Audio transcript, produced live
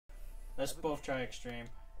Let's both try extreme.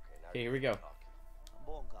 Okay, here we go.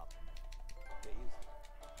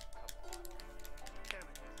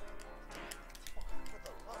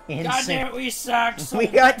 God damn it, we suck so We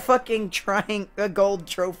got fucking trying a gold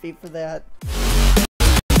trophy for that.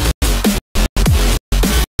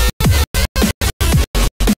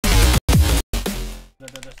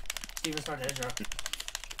 Steven started intro.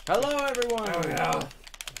 Hello, everyone. Oh, yeah.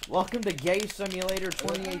 Welcome to Gay Simulator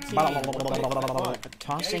 2018.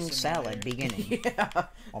 Tossing Jason, salad beginning. Yeah.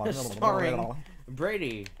 Starring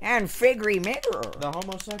Brady, And Figry Mirror. the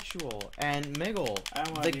homosexual, and Miggle, I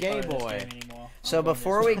don't want the to be gay part of this boy. game anymore. So I'm going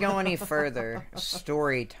before this we go any further,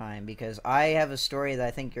 story time, because I have a story that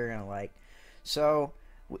I think you're gonna like. So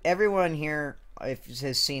everyone here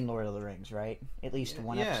has seen Lord of the Rings, right? At least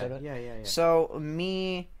one episode of it. Yeah. So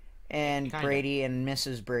me and Kinda. Brady and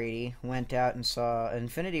Mrs. Brady went out and saw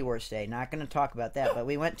Infinity War Stay. Not going to talk about that, but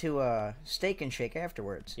we went to a Steak and Shake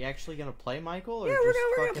afterwards. You actually gonna play Michael? Or Yeah, just we're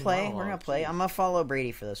gonna fucking play. monologue? We're gonna play. I'm gonna follow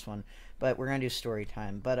Brady for this one, but we're gonna do story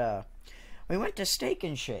time. But we went to Steak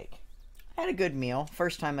and Shake. Had a good meal.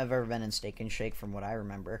 First time I've ever been in Steak and Shake, from what I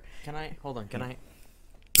remember. Can I? Hold on. Can I?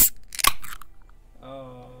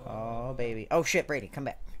 Oh baby. Oh shit, Brady, come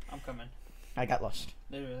back. I'm coming. I got lost.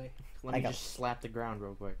 Literally. Let me just slap the ground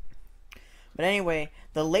real quick. But anyway,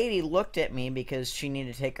 the lady looked at me because she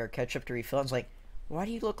needed to take our ketchup to refill. I was like, "Why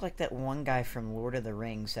do you look like that one guy from Lord of the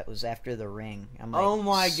Rings that was after the ring?" I'm like, Oh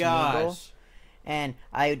my "Smeagol?" gosh. And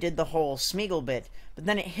I did the whole Smeagol bit, but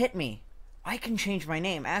then it hit me. I can change my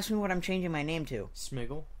name. Ask me what I'm changing my name to.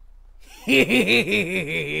 Smiggle.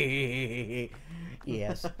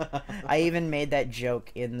 Yes. I even made that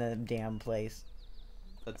joke in the damn place.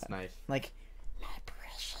 That's nice. Like, my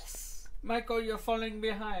precious. Michael, you're falling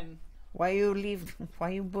behind. Why you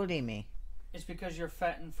bully me? It's because you're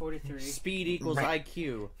fat and 43. Speed equals Right.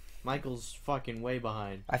 IQ. Michael's fucking way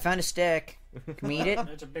behind. I found a stick. Can we eat it?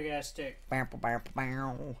 That's a big ass stick. Study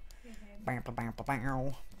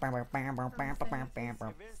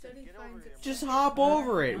finds it Just hop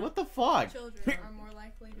over it. What the fuck? children are more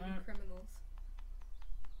likely to be criminals.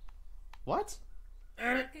 What?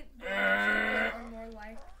 Children are more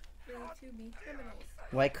likely to be criminals.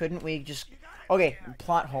 Why couldn't we just... Okay,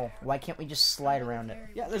 plot hole. Why can't we just slide around it?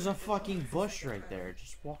 Yeah, there's a fucking bush right there.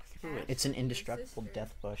 Just walk through it. It's an indestructible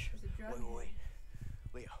death bush. There's a drug Wait.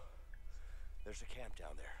 Leo, there's a camp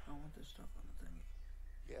down there. I want this stuff on the thing.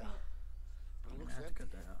 Yeah. I'm It gonna looks have to empty.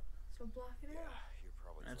 cut that out. So block it Yeah, out. you're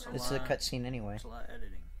probably That's right. a This is a lot. cutscene anyway. It's a lot of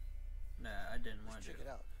editing. Nah, I didn't want to Check do it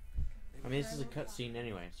it. out. I mean, this is a cutscene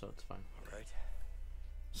anyway, so it's fine. All right.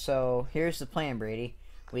 So, here's the plan, Brady.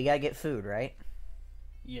 We gotta get food, right?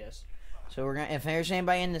 Yes. So we're gonna... If there's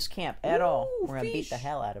anybody in this camp at all, Ooh, we're gonna beat the fish.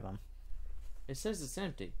 hell out of them. It says it's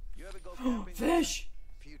empty. You ever go camping? Fish!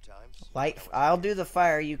 A few times. Light... I'll do the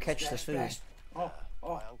fire, you catch the Splash, food. splash. Oh, My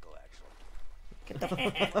oh. uncle actually.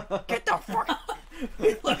 Get the fuck...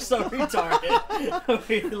 He looks so retarded.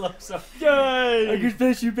 He looks so... Yay! can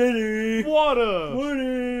fish you better. Water!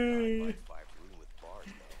 Water! Like 5 room with bars.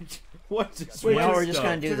 though. What's this? Wait, Now just we're just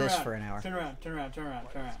gonna do Turn this around. for an hour. Turn around, turn around, turn around,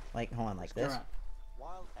 turn around. Like, hold on, like Turn this. around.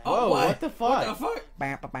 Wild Whoa, what the What the fuck? fuck?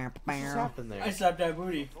 Bam, bam, bam, What's bam. happened I there? slapped that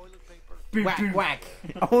booty. toilet paper. Boom, Whack, boom. whack.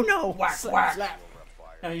 Oh no! Whack, Slap, whack. slap. Over a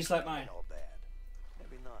fire. Now you slap mine. All bad.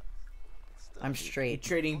 Maybe not. It's still I'm decent. straight.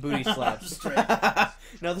 Trading booty slaps. Straight.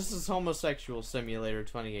 No, this is Homosexual Simulator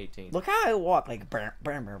 2018. Look how I walk, like... Brr,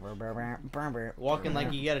 brr, brr, brr, brr, brr, brr, brr. Walking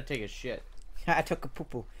like you gotta take a shit. I took a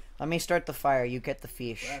poo-poo. Let me start the fire, you get the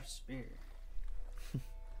fish. Grab spear.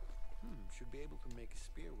 Should be able to make a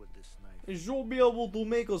spear with this knife. You'll be able to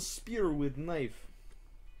make a spear with knife.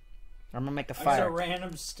 I'm gonna make a It's a fire.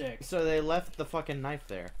 random stick. So they left the fucking knife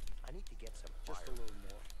there. I need to get some fire. Just a little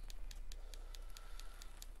more.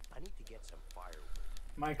 I need to get some firewood.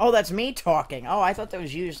 Michael. Oh, that's me talking. Oh, I thought that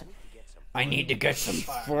was you. I need to get some. I need to get some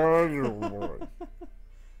Fire. firewood.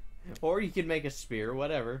 Or you could make a spear,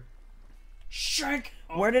 whatever. Shrink!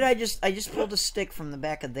 Oh, Where did I just pulled a stick from the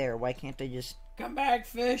back of there. Why can't I just... come back,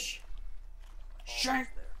 fish! Shrink!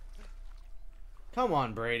 Come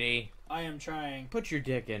on, Brady. I am trying. Put your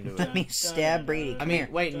dick into Let it. me stab Brady. I Come mean, here.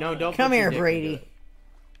 wait, no, don't Come put your here, dick Brady. into it.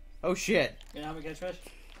 Oh shit. You know how we catch fish?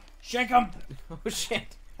 Shank him! Oh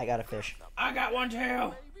shit. I got a fish. I got one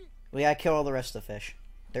too! We gotta kill all the rest of the fish.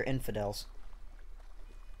 They're infidels.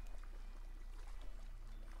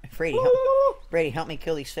 Brady, help me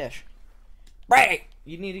kill these fish. Brady!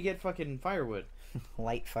 You need to get fucking firewood.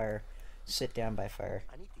 Light fire. Sit down by fire.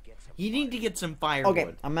 I need to get some. You need to get some firewood.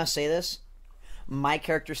 Okay, I'm gonna say this. My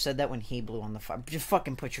character said that when he blew on the fire. Just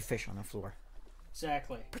fucking put your fish on the floor.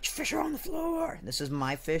 Exactly. Put your fish on the floor. This is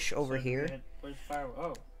my fish over So here. Where's the fire?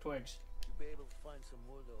 Oh, twigs. Should be able to find some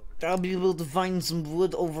wood over there. I'll be able to find some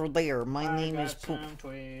wood over there. My name is Poop. Some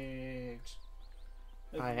twigs.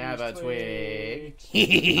 I have a twig. I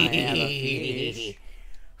have a fish.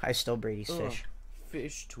 I stole Brady's fish.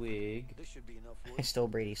 Fish twig. This should be enough wood. I stole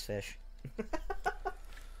Brady's fish.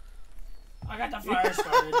 I got the fire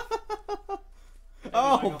started.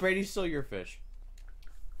 Oh, Brady stole your fish.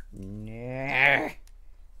 Nah.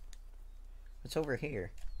 What's over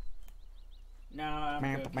here? No,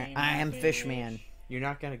 I'm cooking I my am fish. Fishman. You're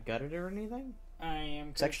not gonna gut it or anything? I am.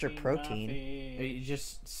 It's extra cooking protein. my fish. You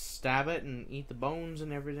just stab it and eat the bones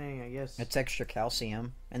and everything, I guess. It's extra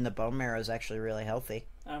calcium, and the bone marrow is actually really healthy.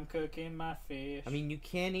 I'm cooking my fish. I mean, you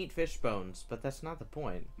can eat fish bones, but that's not the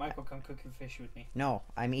point. Michael, come cooking fish with me. No,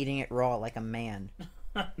 I'm eating it raw like a man.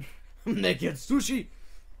 Naked sushi.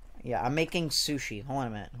 Yeah, I'm making sushi. Hold on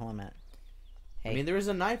a minute. Hey. I mean, there is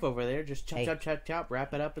a knife over there. Just chop, Hey. chop, chop, chop.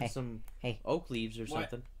 Wrap it up in Hey. some Hey. oak leaves or What?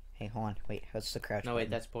 something. Hey, hold on. Wait, what's the crouch No, wait,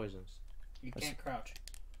 button? that's poisonous. You can't crouch.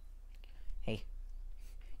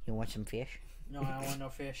 You want some fish? No, I don't want no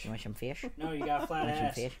fish. You want some fish? No, you got a flat Want some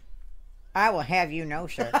ass. fish? I will have you know,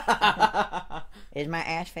 sir. Is my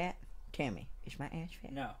ass fat? Tell me, is my ass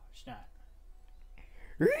fat? No, it's not.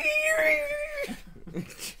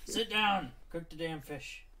 Sit down. Cook the damn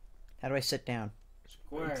fish. How do I sit down?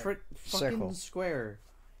 Square. Fucking Circle. square.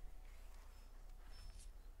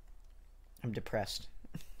 I'm depressed.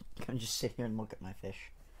 I'm just sit here and look at my fish.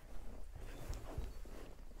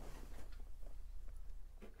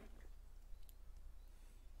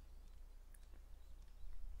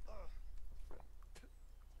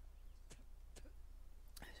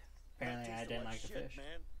 Apparently, I didn't like the fish.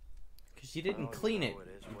 Man. Because you didn't Oh, clean no, it, it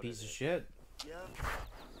is you what piece it of is. shit. Yeah,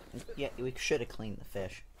 Yeah, we should have cleaned the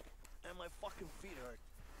fish. and my fucking feet hurt.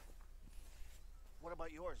 What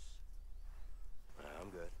about yours? I'm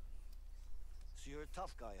good. So you're a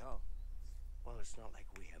tough guy, huh? Well, it's not like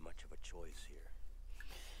we have much of a choice here.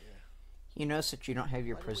 You notice that you don't have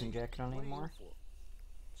your By the prison way, jacket on what are you anymore? for?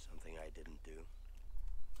 Something I didn't do.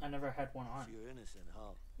 I never had one So on. you're innocent,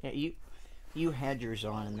 huh? Yeah, you had yours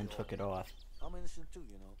on and then took it off. I'm innocent too,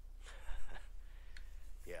 you know.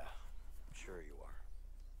 Yeah, sure you are.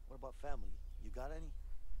 What about family? You got any?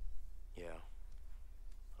 Yeah.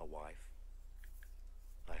 A wife.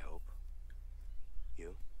 I hope.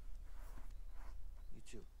 You? Me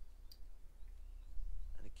too.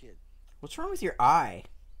 And a kid, What's wrong with your eye?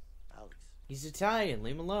 Alex. He's Italian,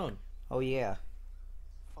 leave him alone. Oh yeah.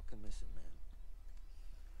 Fucking miss him,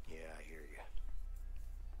 man. Yeah, I hear you.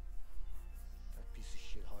 That piece of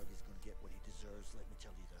shit Harvey's gonna get what he deserves, let me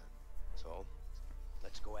tell you that. So,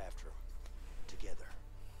 let's go after him. Together.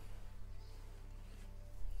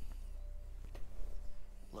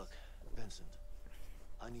 Look, Vincent,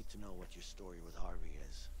 I need to know what your story with Harvey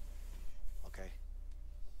is. Okay?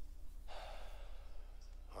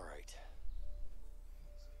 All right.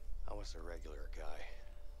 I was a regular guy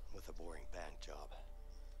with a boring bank job.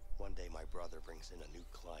 One day my brother brings in a new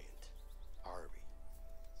client, Harvey.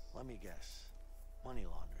 Let me guess. Money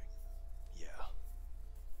laundering. Yeah.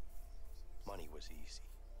 Money was easy,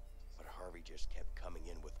 but Harvey just kept coming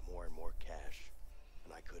in with more and more cash,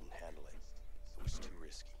 and I couldn't handle it. It was too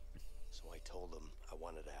risky, so I told him I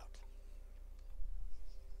wanted out.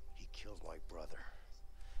 He killed my brother.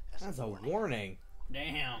 As That's a warning.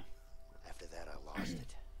 Damn. After that, I lost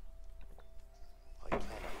it. I planned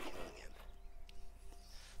on killing him,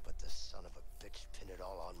 but the son of a bitch pinned it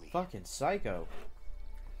all on me. Fucking psycho.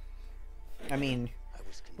 I mean, I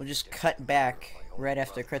was we'll just convicted cut of back my own right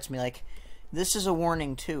after brother. credits and be like, this is a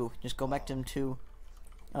warning too. Just go back to them two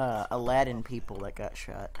Aladdin people that got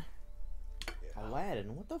shot. Yeah.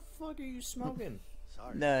 Aladdin, what the fuck are you smoking?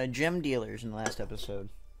 Sorry. The gem dealers in the last episode.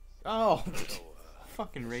 Oh, So,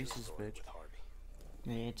 fucking this is the racist story bitch. with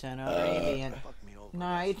Harvey. It's an Arabian Fuck me over,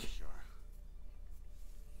 night. that's for sure.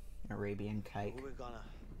 Arabian kite. Who we gonna...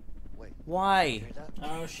 Wait, Why? hear that?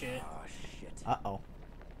 Oh shit. Oh, shit. Uh-oh.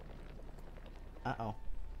 Uh-oh.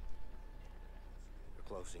 We're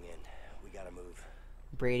closing in. We gotta move.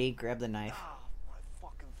 Brady, grab the knife. Ah, my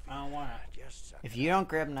fucking feet. I don't wanna. Just a second. If you don't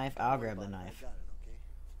grab the knife, I'll Don't worry grab the about it. knife. I got it, okay?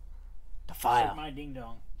 The Suck fire. my ding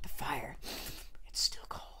dong. The fire. It's still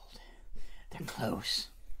cold. They're close.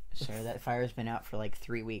 Sir, that fire's been out for like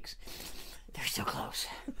 3 weeks. They're still close.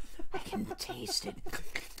 I can taste it.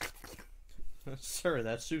 Sir,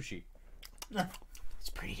 that's sushi. It's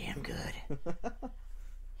pretty damn good.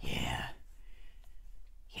 Yeah.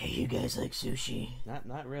 Yeah, you guys like sushi?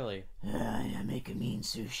 Not really. I make a mean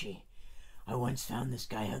sushi. I once found this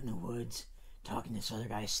guy out in the woods talking to this other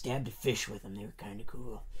guy. Stabbed a fish with him. They were kind of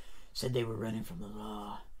cool. Said they were running from the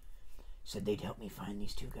law. Said they'd help me find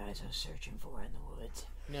these two guys I was searching for in the woods.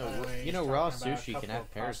 No, By the way, you he's know, raw talking about a sushi can couple have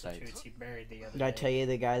of parasites. prostitutes he buried the other Did I day. tell you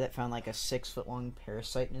the guy that found like a 6-foot-long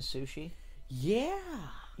parasite in his sushi? Yeah.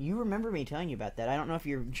 You remember me telling you about that. I don't know if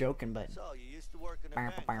you're joking, but... So, you used to work in a Bow,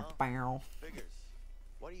 bank, bow, huh? bow. Figures.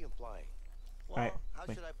 What are you implying? Well, Alright, how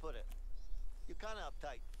wait. should I put it? You're kind of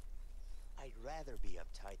uptight. I'd rather be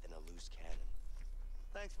uptight than a loose cannon.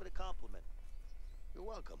 Thanks for the compliment. You're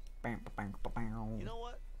welcome. Bow, bow, bow, bow. You know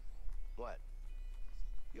what? What?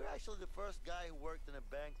 You're actually the first guy who worked in a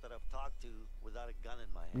bank that I've talked to without a gun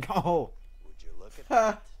in my hand. Oh. Would you look at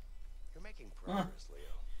that? You're making progress,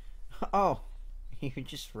 Leo. Oh. You're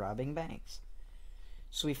just robbing banks.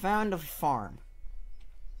 So we found a farm.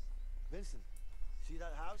 Vincent, see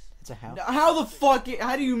that house? It's a house. How the fuck?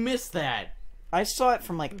 How do you miss that? I saw it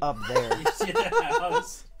from like up there. You see that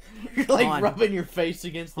house? You're like On. rubbing your face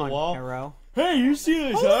against the On wall. arrow. Hey, you see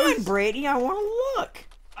this Hold house? on, Brady. I want to look.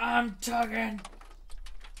 I'm tugging. I'm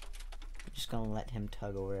just gonna let him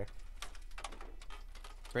tug over there.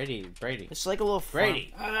 Brady, It's like a little farm.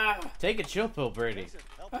 Brady, take a chill pill, Brady. Vincent,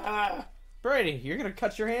 help Brady, you're gonna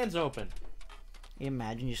cut your hands open. You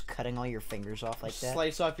imagine just cutting all your fingers off like that?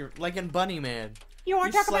 Slice off your, like in Bunny Man. You want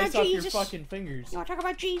You to talk slice about off Jesus? your fucking fingers. You want to talk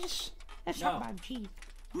about Jesus? Let's No. talk about Jesus.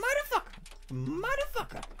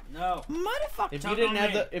 Motherfucker. No. Motherfucker. If Talk you didn't on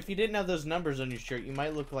have me. if you didn't have those numbers on your shirt, you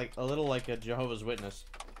might look like a little like a Jehovah's Witness.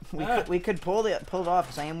 We could pull it off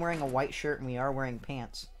because I am wearing a white shirt and we are wearing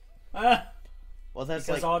pants. Ah, Well, that's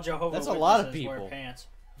because like all Jehovah's that's a lot of Witnesses wear people. pants.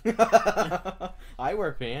 I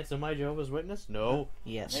wear pants. Am I Jehovah's Witness? No.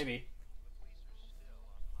 Yes. Maybe.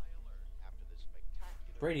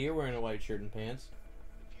 Brady, you're wearing a white shirt and pants.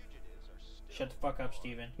 Shut the fuck up,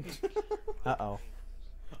 Steven. Uh-oh.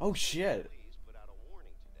 Oh shit. Put out a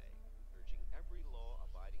warning today, urging every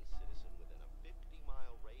law-abiding citizen within a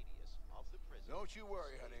 50-mile radius of the prison. Don't you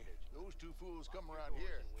worry, honey. Those two fools come around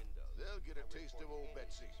here, they'll get a taste of old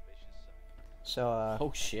Betsy. So,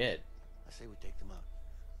 Oh shit. I say we take them out.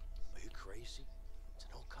 Are you crazy? It's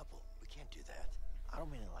an old couple. We can't do that. I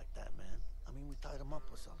don't mean it like that, man. I mean we tied them up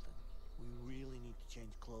or something. We really need to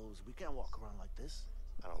change clothes. We can't walk around like this.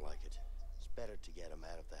 I don't like it. It's better to get them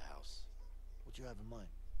out of the house. What you have in mind?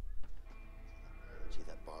 See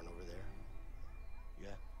that barn over there?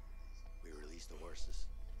 Yeah. We release the horses.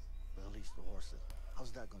 Release the horses?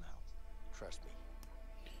 How's that gonna help? Trust me.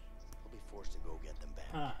 We'll be forced to go get them back.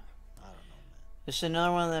 Huh. I don't know, man. this is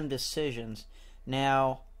another one of them decisions.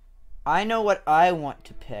 Now, I know what I want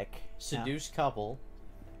to pick. Seduce couple.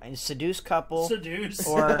 A seduce couple. Seduce.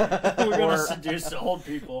 Or- We're gonna or- seduce the old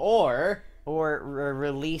people. Or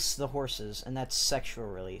release the horses, and that's sexual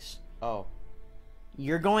release. oh,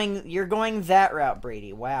 You're going that route,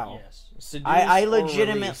 Brady. Wow. Yes. seduce I or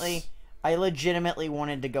legitimately release.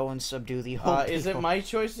 wanted to go and subdue the old Is it people. my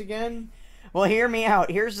choice again? Well, hear me out.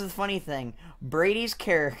 Here's the funny thing. Brady's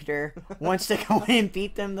character wants to go in and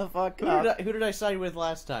beat them the fuck up. Who did I side with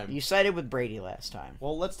last time? You sided with Brady last time.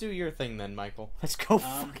 Well, let's do your thing then, Michael. Let's go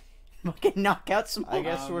fucking knock out some. I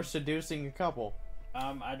guess Um, we're seducing a couple.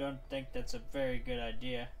 I don't think that's a very good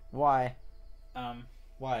idea. Why?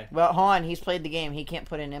 Why? Well, hold on. He's played the game. He can't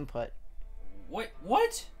put in input. Wait,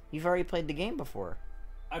 what? You've already played the game before.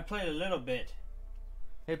 I played a little bit.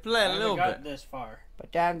 Hey, play I a haven't little got bit. this far.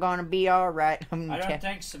 But I'm gonna be alright. I don't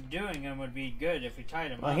think subduing them would be good if we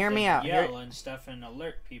tied them Well, up. hear me They'd out. Yell and stuff and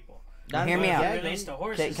alert people. Hear me But if out. we release the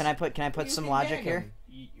horses. Can I put some logic here?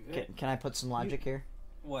 You- Can I put some logic here?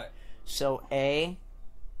 what? So A,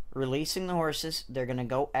 releasing the horses, they're gonna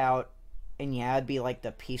go out, and yeah, it'd be like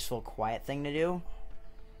the peaceful, quiet thing to do.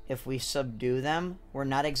 If we subdue them, we're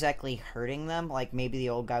not exactly hurting them. Like maybe the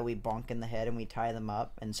old guy we bonk in the head and we tie them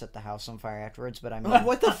up and set the house on fire afterwards. But I mean,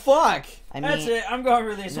 What the fuck? I mean, That's it. I'm going to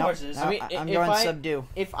release no, horses. no, I mean, I'm if going I- subdue.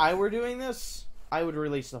 If I were doing this, I would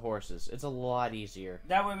release the horses. It's a lot easier.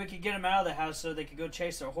 That way we could get them out of the house so they could go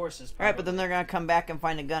chase their horses. All right, but then probably. they're gonna come back and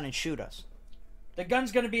find a gun and shoot us. The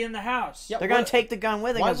gun's going to be in the house. Yeah, They're gonna what- take the gun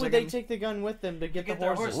with them. Why 'cause would they're they gonna- take the gun with them to get the get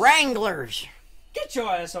their horses? horses. Wranglers? Get your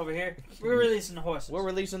ass over here. We're releasing the horses. We're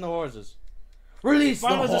releasing the horses. Release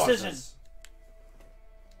Final the horses. decision.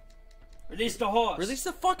 Release the horse. Release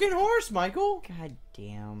the fucking horse, Michael. God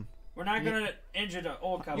damn. We're not going to injure the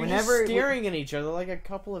old couple. You're Whenever- just staring at each other like a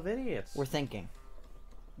couple of idiots. We're thinking.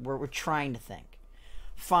 We're trying to think.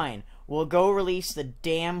 Fine. We'll go release the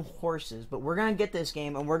damn horses, but we're gonna get this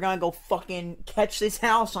game and we're gonna go fucking catch this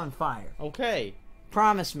house on fire. Okay.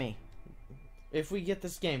 Promise me. If we get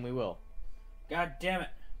this game, we will. God damn it.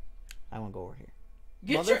 I wanna go over here.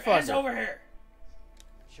 Get your ass Motherfucker. over here.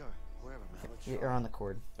 Sure, wherever, man. Let's You're on the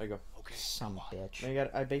cord. There you go. Okay. Some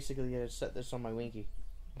bitch. I basically gotta set this on my winky.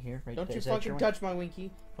 Here, right Don't there. you Is that your fucking one? touch my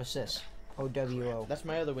winky. What's this? OWO. That's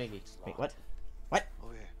my other winky. Wait, what? Oh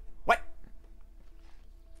yeah. What?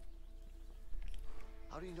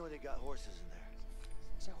 How do you know they got horses in there?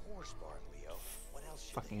 It's a horse barn, Leo. What else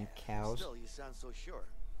should Fucking they have? cows. Still, you sound so sure.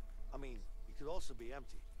 I mean, it could also be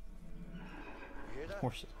empty. You hear that?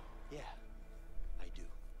 Horses. Yeah, I do.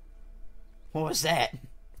 What was that?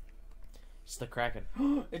 It's the Kraken.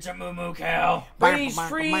 It's a moo moo cow. Brady's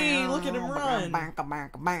free! Look at him run!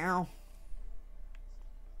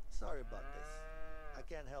 Sorry about this. I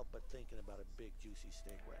can't help but thinking about a big juicy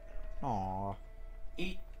steak right now. Aw.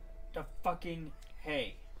 Eat the fucking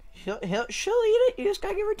hay. She'll eat it. You just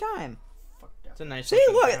gotta give her time. Fuck that. It's a nice See,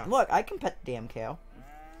 looking cow. look, I can pet the damn cow.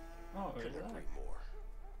 Oh, where's Couldn't that? agree more.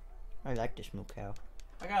 I like this moo cow.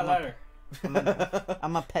 I got a ladder.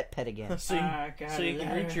 I'm a pet again. so you, I got so you a can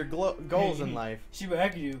ladder. reach your goals in life. See what I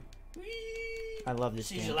can do. Whee! I love this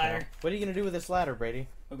Seize damn the cow. ladder. What are you gonna do with this ladder, Brady?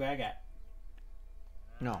 Okay, I got.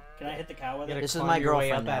 No. Can I hit the cow with You it? gotta This is climb my your way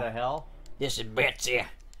girlfriend up out now. of hell? This is Betsy.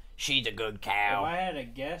 She's a good If cow. I had a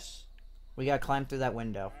guess, We gotta climb through that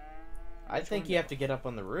window. I think you have to get up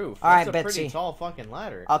on the roof. All right, That's a Betsy. pretty tall fucking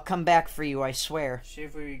ladder. I'll come back for you, I swear. see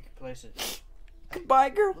if we can place it. Goodbye,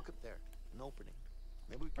 girl. Look up there. An opening.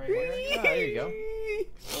 Maybe we can Right here. Ah, there you go.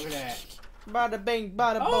 Look at that. Bada bing,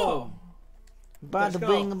 bada Oh! boom. Bada Let's go.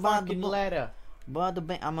 bing, bada Fucking boom. ladder. Bada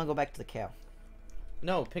bing. I'm gonna go back to the cow.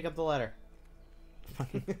 No, pick up the ladder.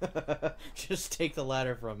 Just take the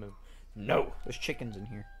ladder from him. No. There's chickens in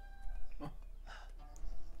here.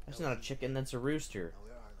 That's not a chicken, that's a rooster. Oh,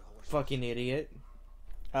 where are the horses? Fucking idiot.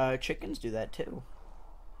 Chickens do that too.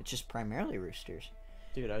 It's just primarily roosters.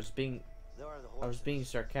 Dude, I was being There are the I was horses. being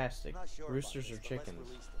sarcastic. I'm not sure about Roosters this, are but let's chickens.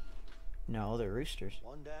 release them. No, they're roosters.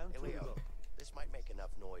 One down, Hey, two to Leo, go. this might make enough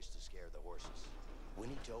noise to scare the horses. We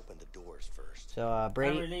need to open the doors first. So, I'm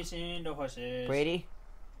Brady, releasing the horses.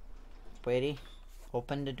 Brady,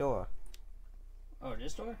 open the door. Oh,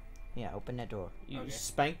 this door? Yeah, open that door. You Okay.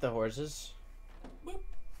 spank the horses.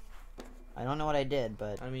 I don't know what I did,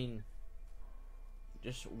 but I mean,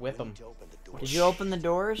 just whip We them. need to open the doors. did you open the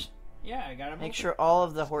doors? Yeah, I got him. Make sure all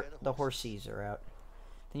of the horsies are out.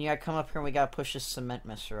 Then you gotta come up here and we gotta push this cement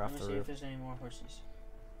mister Let off me the see if roof. there's any more horses.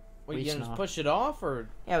 What, you Reach gonna now. push it off or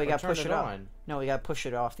Yeah, we or gotta turn push it off. on? No, we gotta push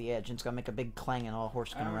it off the edge. And it's gonna make a big clang, and all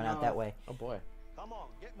horse I gonna don't run out know. that way. Oh boy. Come on,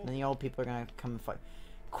 get And moving. then the old people are gonna come and fight.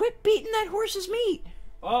 Quit beating that horse's meat!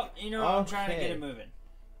 Oh, you know, I'm trying to get Okay. it moving.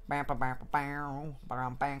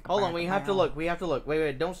 Hold on, we have to look. We have to look.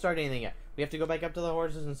 Wait, don't start anything yet. We have to go back up to the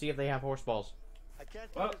horses and see if they have horse balls. I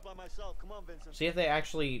can't do Oh. this by myself. Come on, Vincent. See if they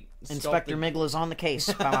actually Inspector sculpted- Miggle is on the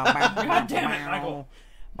case. God damn it, Michael.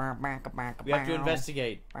 We have to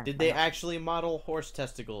investigate. Did they actually model horse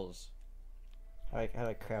testicles? How do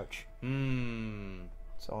I crouch? Hmm.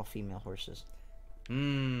 It's all female horses.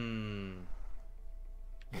 Hmm.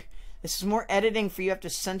 This is more editing for you have to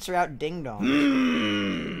censor out ding dong.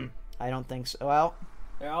 Hmm. I don't think so. Well,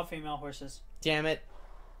 They're all female horses. Damn it.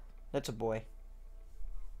 that's a boy.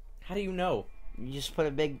 How do you know? You just put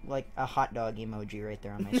a big, like, a hot dog emoji right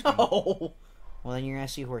there on my screen. No. Well, then you're gonna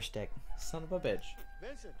see horse dick. Son of a bitch.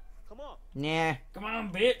 Vincent, come on. Nah. Come on,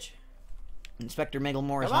 bitch. Inspector Miggle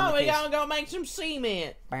Moore is Come on on, the we case. gotta go make some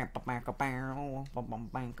cement. Can't do this by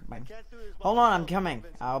Hold on, I'm myself. coming.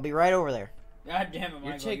 Vincent. I'll be right over there. God damn it, Michael.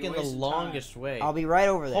 You're taking the wasting longest way. I'll be right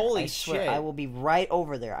over there. Holy I swear. shit. I will be right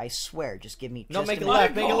over there. I swear. Just give me No, just make a a minute.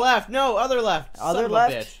 left. Make a left. No, other left. Other Son of a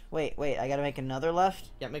left? bitch. Wait. I gotta make another left?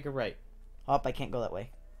 Yeah, make a right. Oh, I can't go that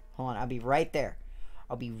way. Hold on. I'll be right there.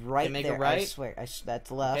 I'll be right make a there. I right? swear.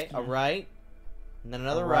 That's left. Okay, a right. And then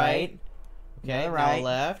another A right. Okay, Another now right.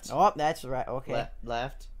 left. Oh, that's right. Okay.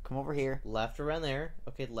 Left. Come over here. Left around there.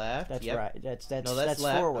 Okay, left. That's yep. right. That's No, that's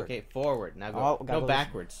left. forward. Okay, forward. Now go. Oh, gotta no, go this-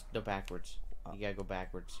 backwards. No, backwards. You gotta go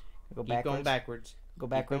backwards. Go Keep backwards. going backwards. Go Keep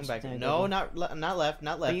backwards. going Then backwards. go No, go- not left.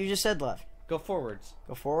 Not left. But you just said left. Go forwards.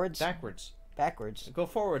 Go forwards. Backwards. Backwards. Go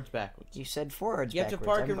forwards. Backwards. You said forwards. You have to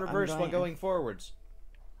backwards. park in I'm reverse while going forwards.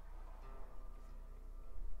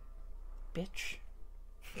 Bitch.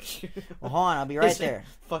 Well, hold on. I'll be right Listen, there.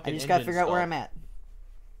 I fucking just gotta engine figure out where stall. I'm at.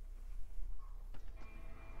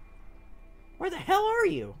 Where the hell are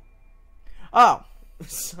you? Oh.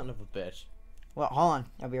 Son of a bitch. Well, hold on.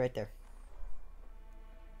 I'll be right there.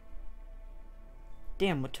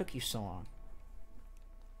 Damn, what took you so long?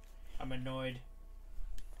 I'm annoyed.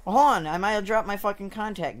 Well, hold on. I might have dropped my fucking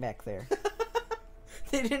contact back there.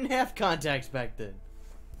 They didn't have contacts back then.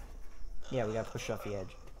 Yeah, we gotta push off the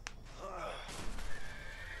edge.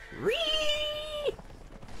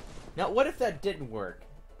 Now, what if that didn't work?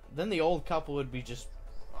 Then the old couple would be just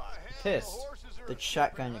pissed. horses are The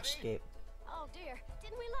shotgun escape. Oh dear,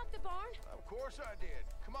 didn't we lock the barn? Of course I did.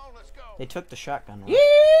 on, let's go. They took the shotgun. Right?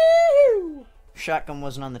 Yee! Shotgun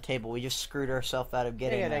wasn't on the table. We just screwed ourselves out of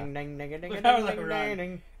getting that. Look how they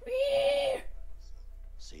run.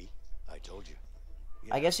 See? I told you.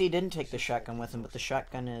 I guess he didn't take the shotgun with him, but the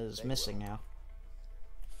shotgun is missing now.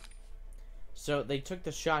 So they took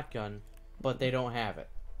the shotgun, but they don't have it.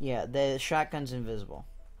 Yeah, the shotgun's invisible.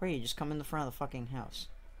 Where you just come in the front of the fucking house?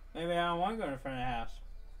 Maybe I don't want to go in front of the house.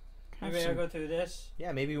 Maybe I'll go through this.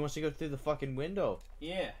 Yeah, maybe he wants to go through the fucking window.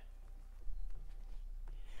 Yeah.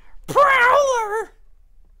 Prowler!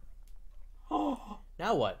 Oh.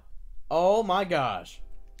 Now what? Oh my gosh.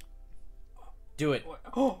 Do it.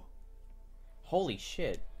 Oh. Holy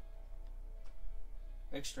shit.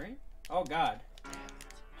 Extreme? Oh god.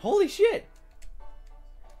 Holy shit.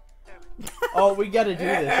 Oh, we gotta do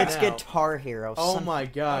this It's now. Guitar Hero. Oh son. my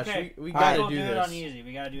gosh, Okay. we gotta We'll do do it this. on easy.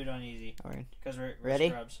 We gotta do it on easy. Alright. Because we're Ready?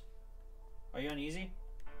 scrubs. Are you on easy?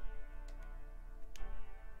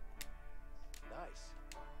 Nice.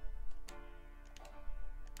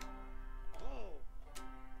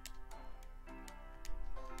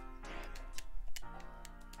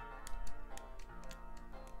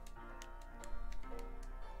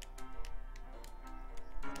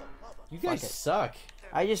 You guys suck.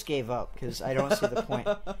 I just gave up because I don't see the point.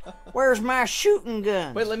 Where's my shooting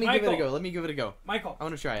gun? Wait, let me give it a Michael. go. Let me give it a go. Michael. I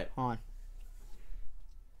want to try it. Hold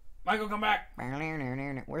Michael, come back.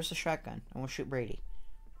 on. Where's the shotgun? I want to shoot Brady.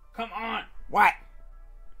 Come on. What?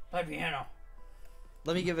 Play piano.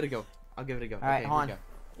 Let me give it a go. I'll give it a go. Alright, okay, hold on. here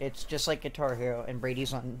It's just like Guitar Hero, and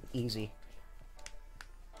Brady's on easy.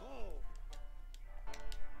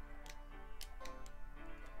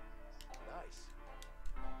 Nice.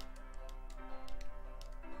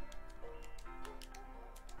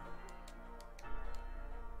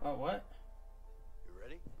 Oh, what? You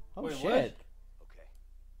ready? we go. Oh Wait, shit. what? Okay.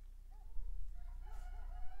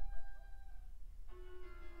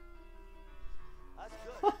 That's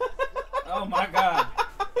good. Oh my god.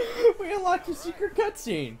 We unlocked a secret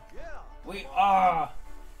cutscene. Yeah. We are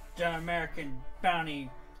the American bounty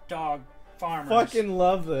dog farmers. Fucking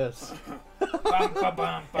love this. Bum, ba, bum,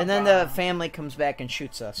 ba, And then bum. the family comes back and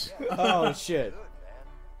shoots us. Oh shit. Good,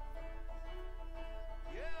 man.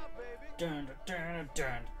 Yeah, baby. Dun, dun, dun,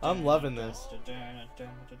 dun, I'm dun, loving dun, this. dun, dun, dun,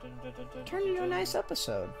 dun, dun, dun, dun, dun, Turned into a dun, nice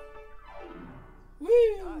episode. Woo!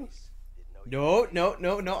 Nice. Didn't know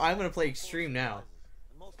you No. I'm gonna play extreme now.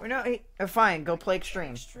 Or no, hey, fine, go play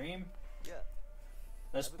Extreme. Extreme? Yeah.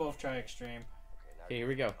 Let's both try extreme. Okay, here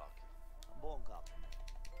we go. I'm born cop.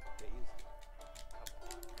 Get used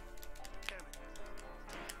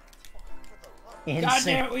to it. God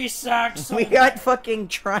Insane. damn it, we suck so We got fucking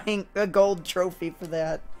trying a gold trophy for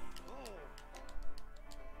that.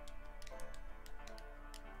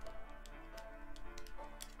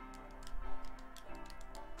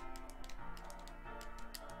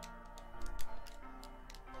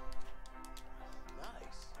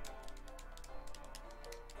 Nice.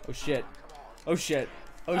 Oh shit. Oh shit.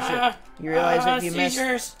 Oh shit. Ah, You realize ah, if you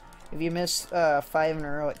seizures. miss 5 in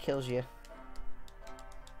a row, it kills you.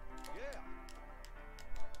 Yeah.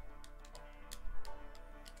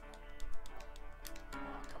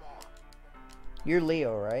 Come on. You're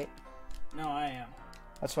Leo, right? No, I am.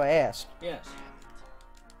 That's why I asked. Yes.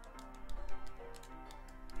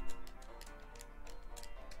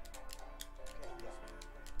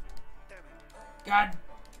 God.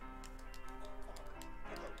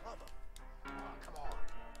 For the love of. Come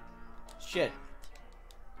on. Shit.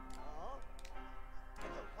 For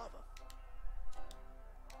the love of.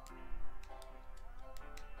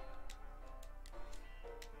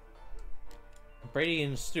 Brady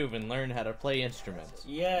and Steuben learn how to play instruments.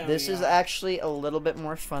 Yeah. This we is are. actually a little bit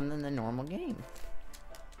more fun than the normal game.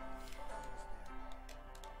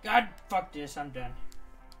 God, fuck this. I'm done.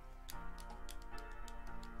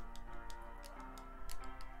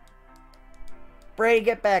 Brady,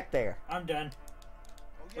 get back there. I'm done.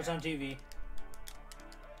 What's on TV?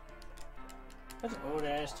 That's an old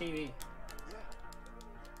ass TV.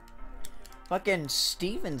 Fucking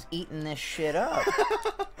Steven's eating this shit up. You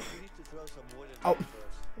need to throw some wood in Oh. there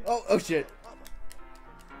first. Oh shit. Come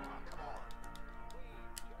on.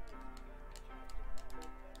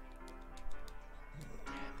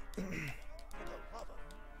 For the love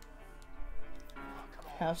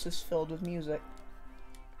of. House is filled with music.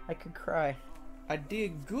 I could cry. I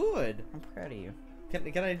did good. I'm proud of you.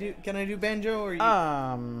 Can I do banjo or you?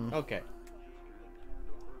 Brady, Okay.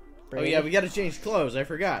 Oh yeah, we gotta change clothes. I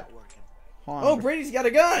forgot. hold on. Oh, Brady's got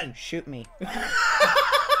a gun. Shoot me.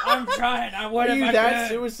 I'm trying. I would Are if you I that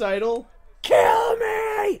could. suicidal? Kill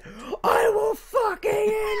me! I will fucking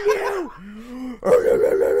end you!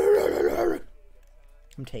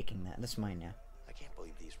 I'm taking that. That's mine now. I can't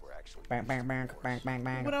believe these these were actually Bang, bang, bang, bang, bang,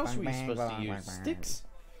 bang. What else bang, were you bang, supposed to bang, use? bang, Sticks?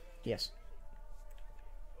 Yes.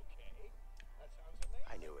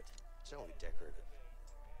 I knew it. It's only decorative.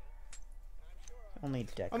 Only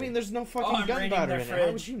decorative. I mean, there's no I'm fucking raiding gunpowder their in it. How would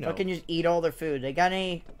fridge. you know? Fucking just eat all their food. They got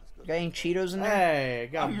any Cheetos in there? Hey,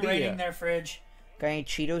 got I'm beer. raiding their fridge. Got any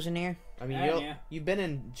Cheetos in here? I mean, Yeah. you've been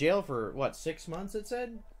in jail for, what, 6 months, it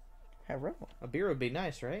said? Hello. A beer would be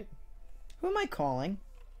nice, right? Who am I calling?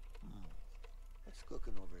 What's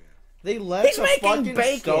cooking over here? They left He's the making fucking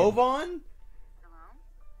bacon. stove on?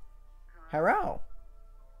 Hello.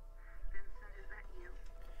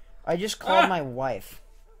 I just called my wife.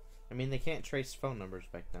 I mean, they can't trace phone numbers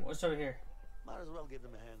back then. What's over here? Might as well give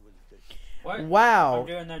them a hand with the dish. What? Wow. I'm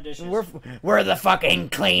doing their dishes. We're the fucking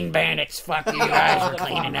clean bandits. Fuck you guys. We're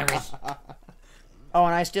cleaning everything. Oh,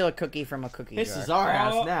 and I steal a cookie from a cookie This jar. is our Oh.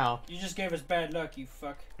 house now. You just gave us bad luck, you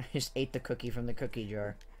fuck. I just ate the cookie from the cookie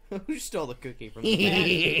jar. Who stole the cookie from We're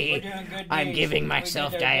the doing good I'm deeds. giving We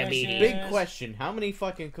myself did our diabetes. dishes. Big question. How many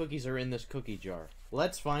fucking cookies are in this cookie jar?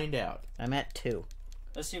 Let's find out. I'm at 2.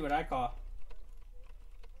 Let's see what I call.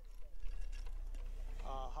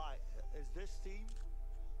 Hi. Is this Steve?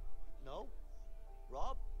 No?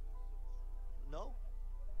 Rob? No?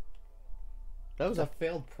 That was a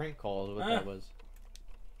failed prank call is what that was.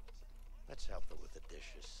 Let's help them with the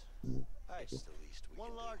dishes. Hey, It's the least we one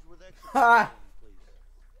can do. large with extra Ha! seasoning,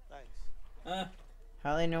 please. Thanks.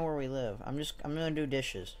 How do they know where we live? I'm gonna do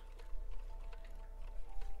dishes.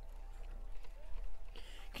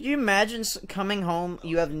 Could you imagine coming home,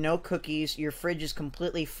 you have no cookies, your fridge is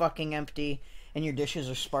completely fucking empty, and your dishes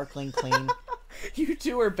are sparkling clean? You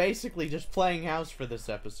two are basically just playing house for this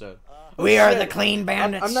episode. We are shit. the clean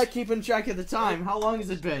bandits. I'm not keeping track of the time. How long has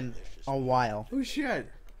it been? A while. Oh shit.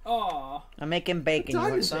 Aw. I'm making bacon. You time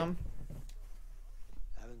want is it? some?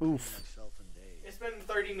 Haven't cleaned Oof. myself in days. It's been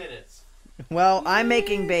 30 minutes. Well, I'm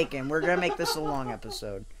making bacon. We're gonna make this a long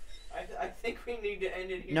episode. I think we need to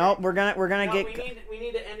end it here. Nope, we're gonna No, get we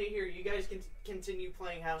need to end it here. You guys can continue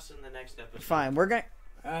playing house in the next episode. fine. We're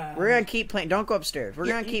gonna keep playing. Don't go upstairs. We're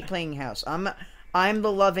gonna keep playing house. I'm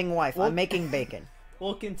the loving wife. I'm making bacon.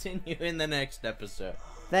 We'll continue in the next episode.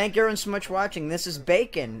 Thank you everyone so much for watching. This is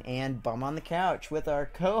Bacon and Bum on the Couch with our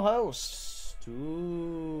co-host.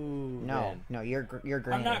 No, you're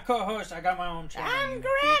Granny. I'm not co-host. I got my own channel. I'm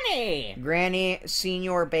Granny. Granny,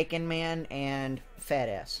 Senior Bacon Man, and Fat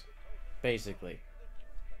Ass. Basically.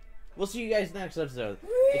 We'll see you guys next episode.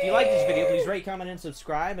 If you like this video, please rate, comment, and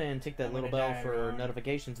subscribe, and tick that I'm little gonna bell die for wrong.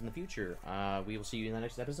 notifications in the future. We will see you in the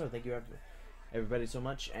next episode. Thank you everybody so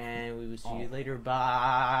much, and we will see you later.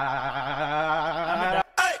 Bye.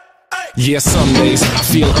 Yeah, some days I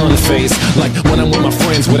feel unfazed, like when I'm with my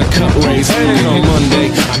friends with a cup raised. And on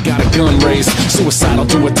Monday, I got a gun raised. Suicidal,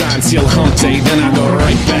 do or die until hump day. Then I go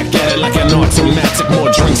right back at it like an automatic.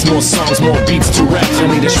 More drinks, more songs, more beats to rap.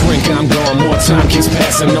 I need a shrink, I'm gone. More time keeps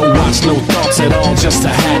passing. No watch, no thoughts at all. Just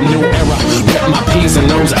a hat, new era. Rep my P's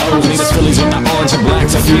and those O's. Need us Phillies with the orange and black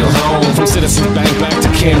to feel home. From Citizens Bank back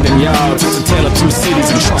to Camden Yards. It's a tale of two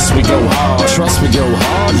cities, and trust we go hard. Trust we go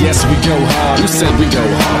hard, yes we go hard. You said we go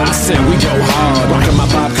hard, I said we go hard. Rockin' my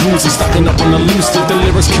Bob Cousy, stocking up on the loose. Think the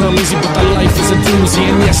lyrics come easy, but the life is a doozy.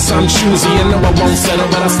 And yes, I'm choosy, and no, I won't settle,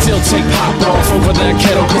 but I still take pop off over that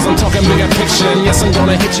kettle. Cause I'm talking bigger picture, and yes, I'm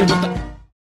gonna hit you with the